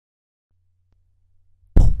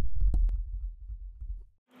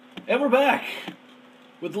And we're back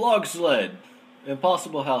with Log Sled,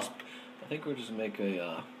 Impossible House. I think we're just gonna make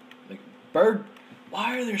a bird.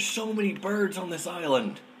 Why are there so many birds on this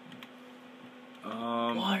island?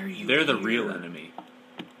 Why are you? They're the here? real enemy.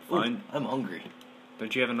 Ooh, I'm hungry.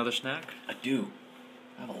 Don't you have another snack? I do.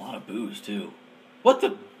 I have a lot of booze too. What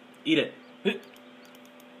the? Eat it.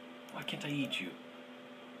 Why can't I eat you?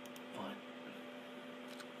 Fine.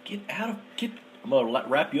 Get out of get. I'm gonna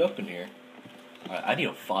wrap you up in here. All right, I need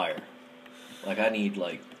a fire. Like I need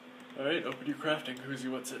like. All right, open your crafting. Who's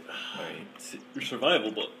what's it? All right, Your survival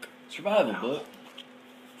book. Survival book.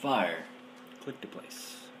 Fire. Click to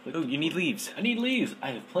place. Oh, you need leaves. I need leaves. I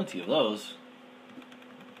have plenty of those.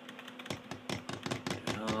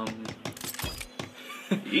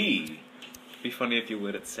 Be funny if you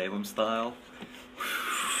lit it Salem style.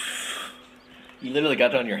 You literally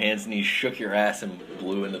got down on your hands and you shook your ass and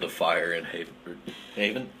blew into the fire in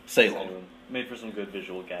Salem. Made for some good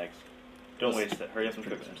visual gags. Don't waste it. Hurry up and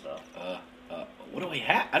cook some stuff. What do I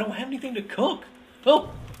have? I don't have anything to cook.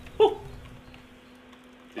 Oh.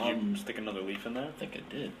 Did you stick another leaf in there? I think I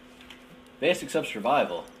did. Basics of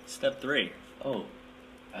survival. Step 3. Oh,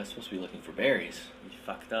 I was supposed to be looking for berries. You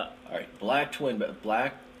fucked up. All right, blackberries.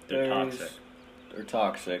 They're toxic. They're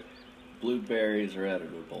toxic. Blueberries are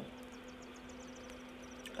edible.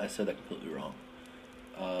 I said that completely wrong.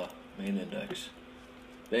 Main index.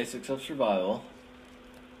 Basics of survival.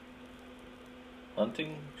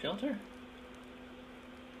 Hunting shelter.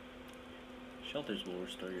 Shelters will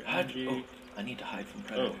restore your energy. I need to hide from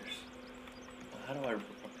predators. How do I?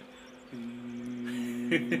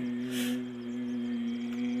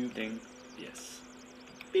 Ding. Yes.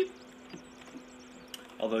 Beep.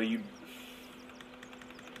 Although I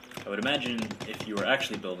would imagine if you were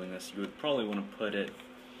actually building this, you would probably want to put it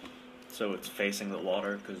so it's facing the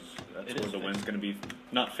water, because that's where the wind's going to be.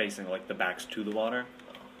 Not facing, like the back's to the water.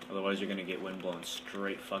 Otherwise, you're going to get wind blowing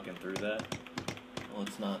straight fucking through that. Well,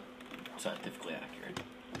 it's not scientifically accurate.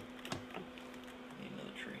 I need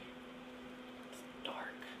another tree. It's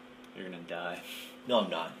dark. You're going to die. No, I'm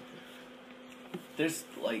not. They're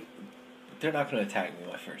not going to attack me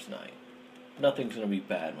my first night. Nothing's going to be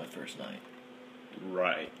bad my first night.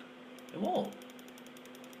 Right. It won't.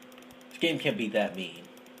 This game can't be that mean.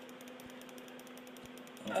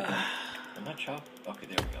 Am I chopped? Okay,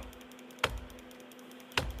 there we go.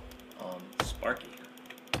 Sparky.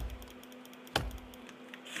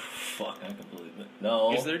 Fuck, I completely...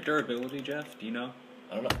 No. Is there durability, Jeff? Do you know?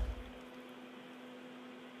 I don't know.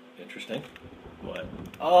 Interesting. What?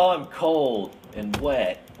 Oh, I'm cold and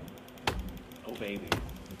wet. Oh, baby.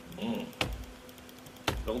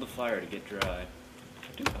 Build a fire to get dry.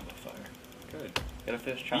 I do have a fire. Good. Gotta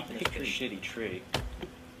finish chopping You this picked tree. a shitty tree.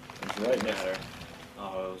 It's right next Matter.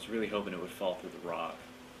 Oh, I was really hoping it would fall through the rock.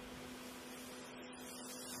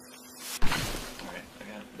 Alright, I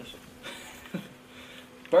got this one.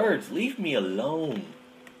 Birds, leave me alone.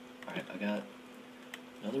 Alright, I got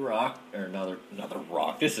another rock, or another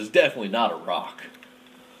rock. This is definitely not a rock.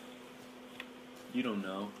 You don't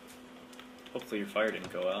know. Hopefully your fire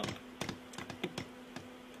didn't go out.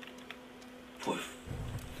 Poof.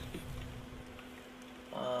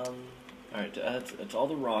 Alright, it's all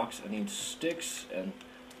the rocks. I need sticks and...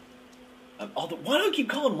 why do I keep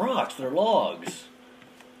calling them rocks? They're logs.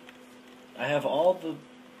 I have all the...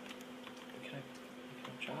 Can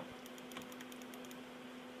I chop?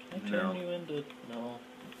 Can I turn you into... No.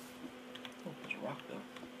 Oh, there's a rock though.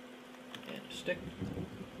 And a stick.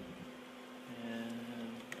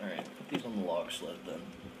 And... Alright, put these on the log sled then.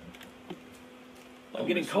 I'm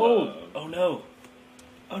getting cold! Oh no!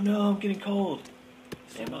 Oh no, I'm getting cold!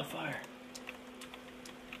 Stand by the fire.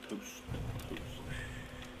 Toast. Okay.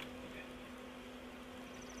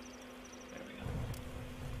 There we go.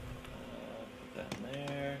 Put that in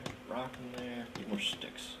there. Rock in there. Need more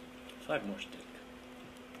sticks. 5 more stick.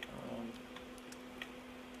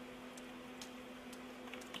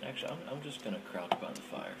 Actually, I'm just gonna crouch by the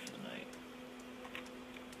fire for the night.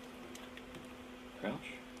 Crouch?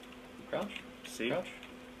 Crouch? See? Crouch?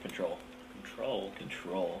 Control. Control.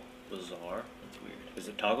 Control. Bizarre. That's weird. Is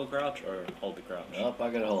it toggle crouch or hold the crouch? Nope, I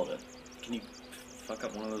gotta hold it. Can you fuck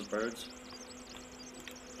up one of those birds?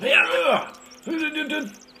 Yeah!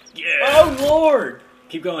 Yeah! Oh, Lord!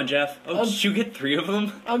 Keep going, Jeff. Oh, did you get 3 of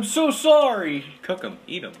them? I'm so sorry! Cook them.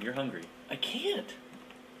 Eat them. You're hungry. I can't.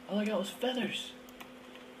 All I got was feathers.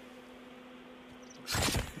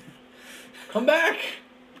 Come back!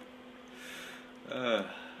 What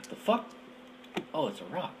the fuck? Oh, it's a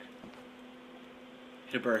rock.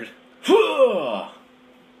 Hit a bird.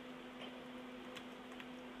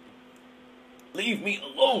 Leave me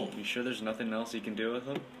alone! You sure there's nothing else you can do with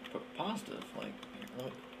them? Positive, like...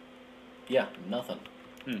 Yeah, nothing.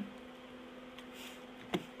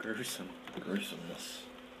 Gruesome. Gruesomeness.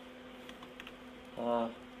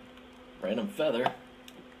 Random feather.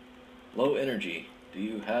 Low energy. Do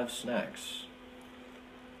you have snacks?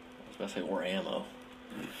 I was about to say, or ammo.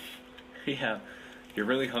 Yeah. You're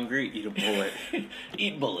really hungry? Eat a bullet.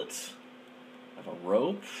 Eat bullets. I have a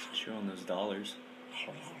rope. Chew on those dollars.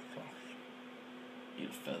 Eat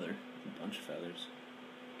a feather. A bunch of feathers.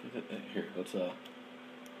 Here, let's to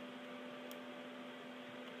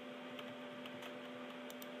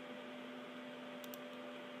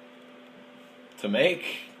make.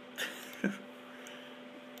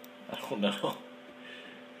 I don't know.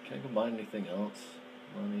 Can I combine anything else?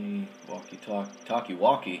 Money,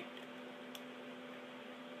 talkie-walkie.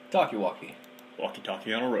 Talkie-walkie.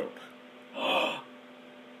 Walkie-talkie on a rope.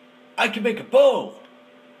 I can make a bow!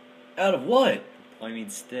 Out of what? I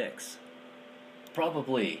need sticks.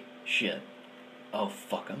 Probably. Shit. Oh,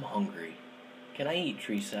 fuck, I'm hungry. Can I eat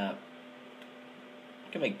tree sap?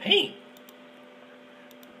 I can make paint.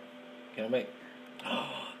 Can I make...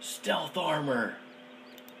 stealth armor!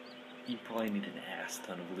 You probably need an ass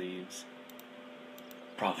ton of leaves.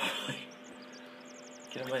 Probably.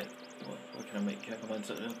 Can I make... What can I make? Can I combine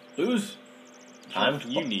something? Booze? Timed?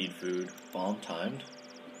 You need food. Bomb timed?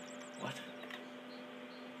 What?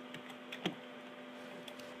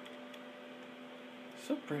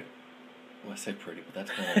 So pretty. Well, I say pretty, but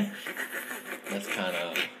that's kind of... that's kind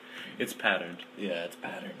of... It's patterned. Yeah, it's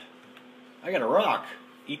patterned. I got a rock.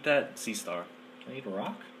 Eat that sea star. Can I eat a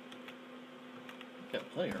rock? Got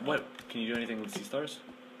plenty of rock. What? Can you do anything with sea stars?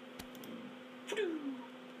 Can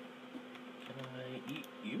I eat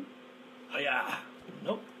you? Oh yeah.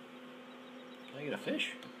 Nope. Can I get a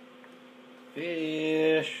fish?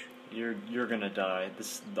 Fish. You're gonna die.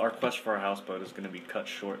 Our quest for our houseboat is gonna be cut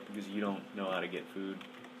short because you don't know how to get food.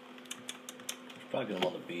 There's probably them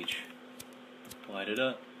on the beach. Light it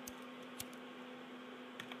up.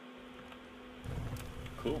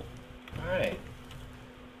 Cool. Alright.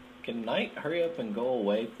 Can night hurry up and go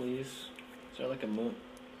away, please? Is there like a moon?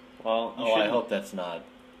 Well, I hope that's not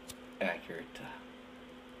accurate.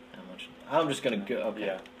 How much? I'm just gonna go. Okay.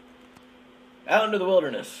 Yeah. Out into the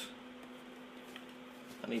wilderness.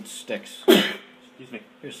 I need sticks. Excuse me.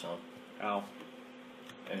 Here's some. Ow.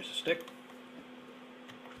 There's a stick.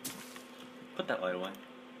 Put that light away.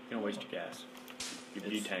 You don't waste your gas. Your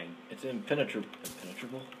butane. It's impenetrable?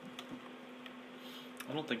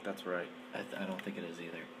 I don't think that's right. I don't think it is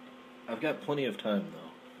either. I've got plenty of time,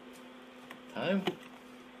 though. Time?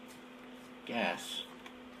 Gas.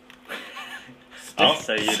 I'll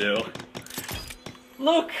say you do.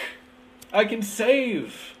 Look! I can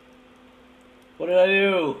save! What did I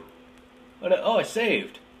do? I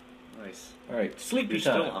saved. Nice. Alright, sleepy You're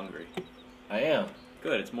time. still hungry. I am.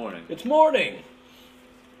 Good, it's morning. It's morning!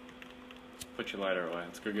 Put your lighter away.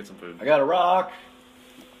 Let's go get some food. I got a rock.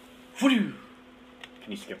 Whew.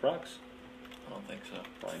 Can you skip rocks? I don't think so.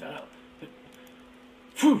 Probably not.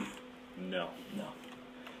 Whew. No. No.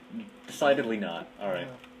 Decidedly not. Alright.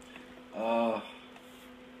 How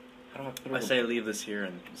do I put it? I say leave this here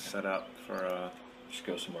and set up for, Just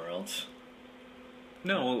go somewhere else.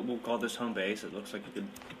 No, we'll call this home base. It looks like a good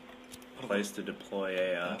place to deploy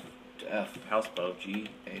a, F. houseboat.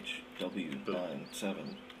 GHW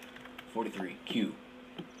 9743 Q.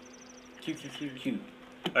 Q.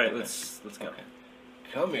 Alright, Okay. let's go. Okay.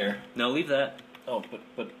 Come here. No, leave that. Oh,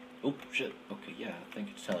 but oh shit. Okay, yeah, I think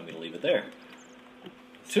it's telling me to leave it there.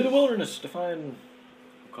 To the wilderness to find.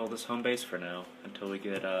 We'll call this home base for now until we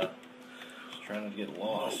get Just trying not to get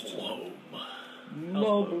lost.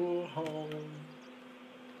 Mobile home.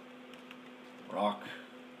 Rock.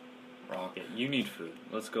 Yeah, you need food.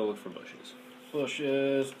 Let's go look for bushes.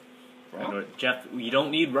 Bushes. Rock. Jeff, you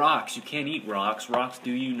don't need rocks. You can't eat rocks. Rocks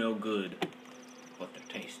do you no good. But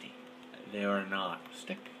they're tasty. They are not.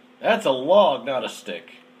 Stick. That's a log, not a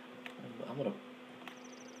stick. I'm gonna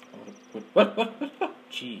what?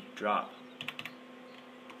 G, drop.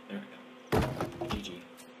 There we go. GG.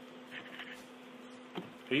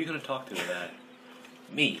 Who are you gonna talk to with that?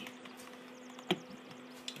 Me. In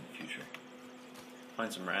the future.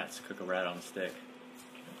 Find some rats. Cook a rat on a stick.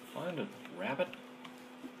 Find a rabbit?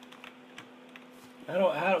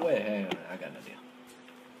 Wait, hang on, I got an idea.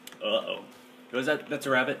 Uh-oh. Was that's a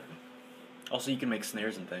rabbit? Also, you can make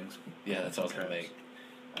snares and things. Yeah, that's what I was gonna Traps. make.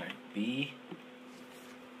 Alright, B.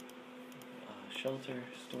 Shelter,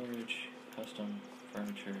 storage, custom,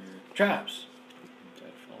 furniture, traps.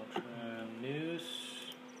 Deadfall trap. News,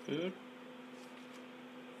 food,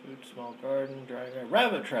 small garden, drying ground,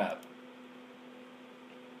 rabbit trap.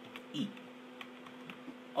 E.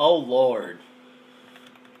 Oh Lord.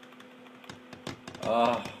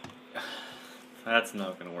 That's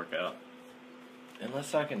not gonna work out.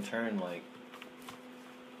 Unless I can turn, like...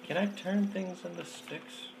 Can I turn things into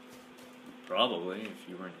sticks? Probably, if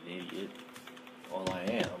you weren't an idiot. Well, I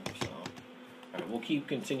am, so... Alright, we'll keep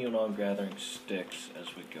continuing on gathering sticks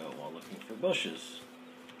as we go while looking for bushes.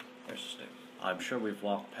 There's a stick. I'm sure we've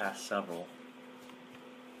walked past several.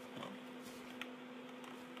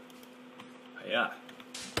 Yeah.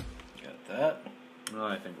 Got that. Well,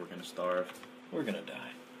 I think we're gonna starve. We're gonna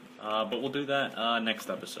die. But we'll do that next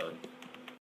episode.